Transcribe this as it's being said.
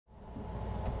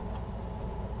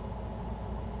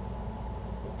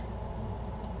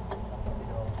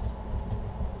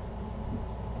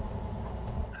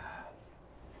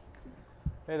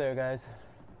Hey there, guys.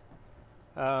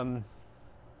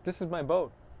 This is my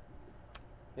boat.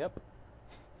 Yep.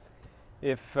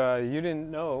 If you didn't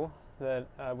know that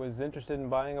I was interested in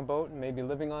buying a boat and maybe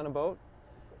living on a boat,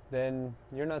 then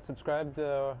you're not subscribed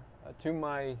to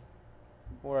my,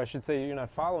 or I should say you're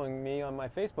not following me on my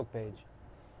Facebook page.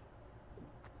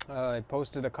 I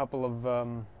posted a couple of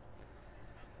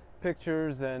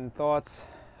pictures and thoughts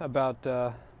about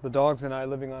the dogs and I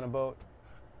living on a boat.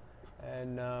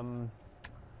 And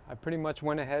I pretty much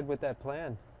went ahead with that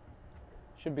plan.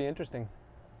 Should be interesting.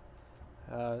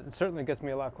 It certainly gets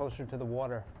me a lot closer to the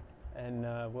water and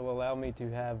will allow me to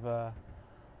have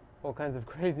all kinds of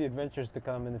crazy adventures to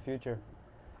come in the future.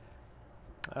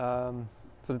 For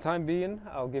the time being,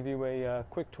 I'll give you a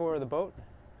quick tour of the boat,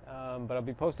 but I'll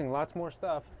be posting lots more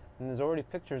stuff, and there's already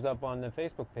pictures up on the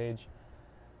Facebook page.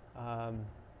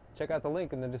 Check out the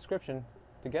link in the description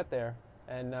to get there,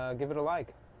 and give it a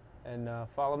like, and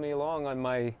follow me along on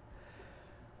my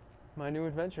new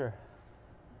adventure.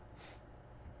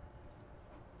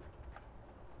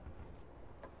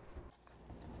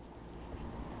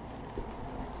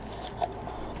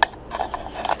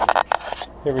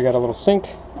 Here we got a little sink.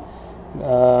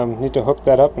 Need to hook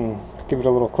that up and give it a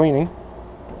little cleaning.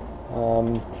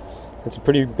 It's a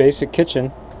pretty basic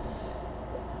kitchen.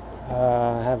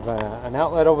 I have an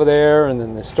outlet over there, and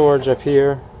then the storage up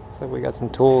here. Looks like we got some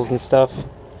tools and stuff.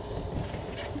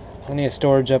 Plenty of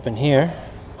storage up in here.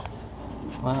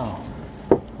 Wow,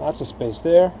 lots of space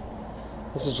there.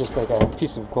 This is just like a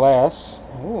piece of glass.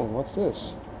 Ooh, what's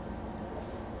this?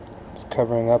 It's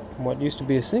covering up what used to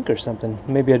be a sink or something.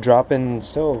 Maybe a drop-in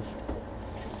stove.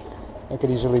 That could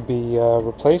easily be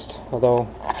replaced, although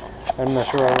I'm not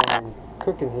sure I want to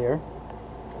cook in here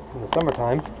in the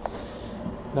summertime.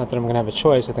 Not that I'm going to have a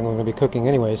choice. I think I'm going to be cooking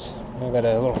anyways. I've got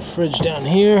a little fridge down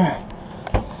here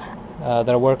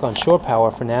that'll work on shore power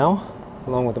for now,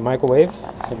 along with the microwave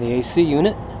and the AC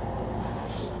unit.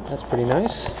 That's pretty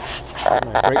nice.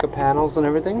 My breaker panels and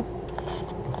everything.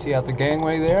 You can see out the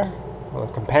gangway there. Well,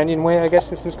 the companionway, I guess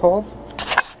this is called.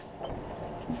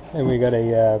 And we got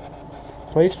a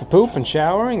place for poop and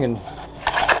showering, and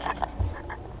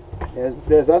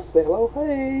there's us. Say hello,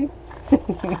 hey.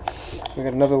 We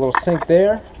got another little sink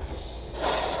there.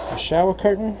 A shower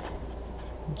curtain.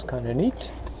 It's kind of neat.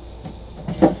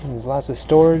 And there's lots of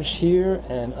storage here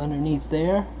and underneath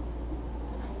there.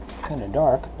 Kind of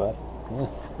dark, but yeah,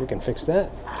 we can fix that.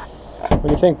 What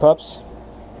do you think, pups?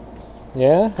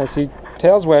 Yeah, I see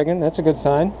tails wagging. That's a good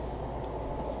sign.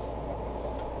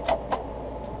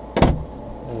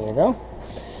 There you go.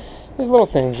 There's little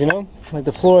things, you know, like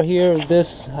the floor here is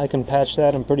this. I can patch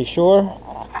that, I'm pretty sure.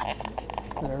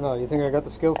 I don't know. You think I got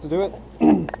the skills to do it?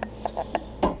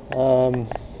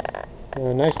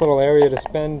 A nice little area to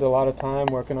spend a lot of time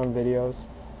working on videos.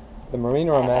 The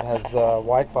marina I'm at has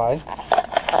Wi-Fi.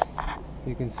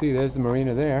 You can see there's the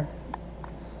marina there.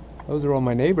 Those are all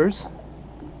my neighbors.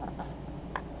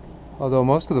 Although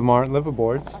most of them aren't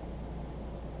liveaboards.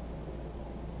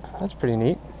 That's pretty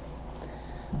neat.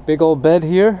 Big old bed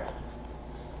here.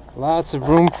 Lots of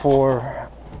room for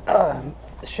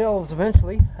shelves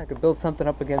eventually. I could build something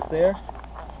up against there.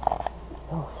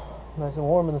 Oh, nice and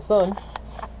warm in the sun.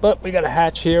 But we got a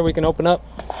hatch here we can open up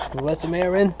and let some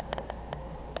air in.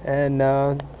 And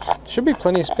should be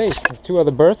plenty of space. There's two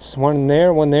other berths, one in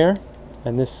there, one there.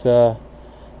 And this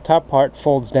top part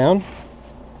folds down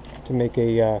to make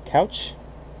a couch.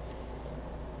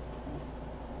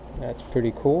 That's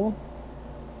pretty cool.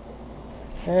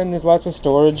 And there's lots of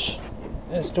storage.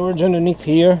 There's storage underneath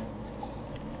here.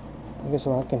 I guess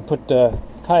I can put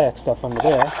kayak stuff under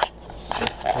there.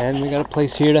 And we got a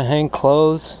place here to hang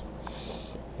clothes,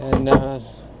 and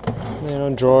you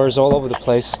know, drawers all over the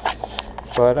place.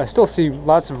 But I still see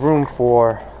lots of room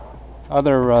for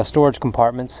other storage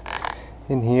compartments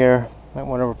in here. Might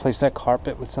want to replace that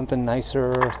carpet with something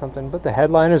nicer or something. But the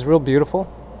headliner is real beautiful.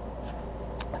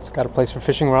 It's got a place for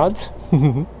fishing rods.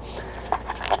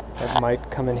 That might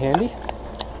come in handy.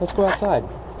 Let's go outside.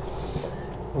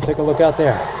 We'll take a look out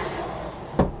there.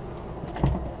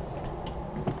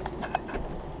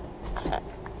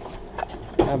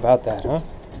 How about that, huh?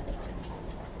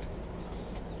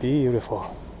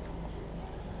 Beautiful.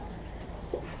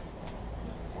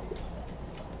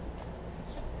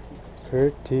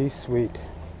 Pretty sweet.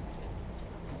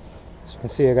 As you can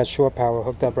see, I got shore power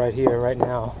hooked up right here, right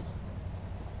now.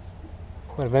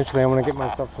 But eventually I want to get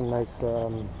myself some nice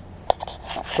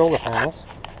solar panels.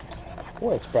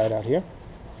 Boy, it's bright out here.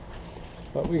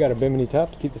 But we got a bimini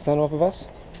top to keep the sun off of us.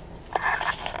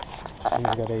 And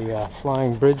we got a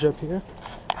flying bridge up here.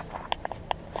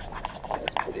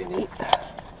 That's pretty neat.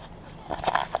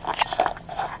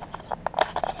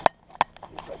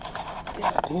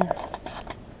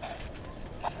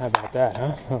 about that,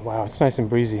 huh? Oh, wow, it's nice and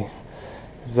breezy.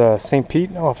 There's St.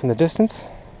 Pete off in the distance.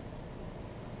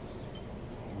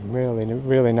 Really,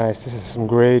 really nice. This is some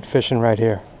great fishing right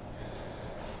here.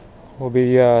 We'll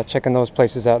be checking those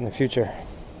places out in the future.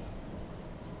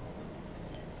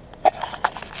 Pretty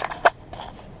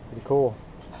cool.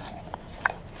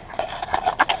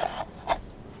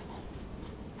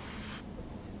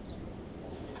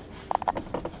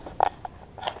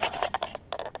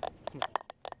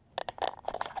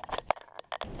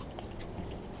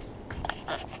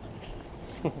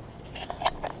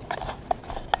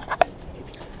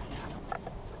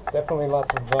 Definitely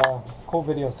lots of cool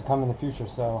videos to come in the future,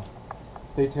 so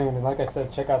stay tuned. And like I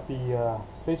said, check out the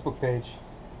Facebook page.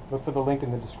 Look for the link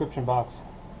in the description box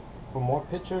for more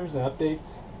pictures and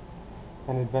updates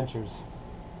and adventures.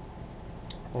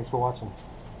 Thanks for watching.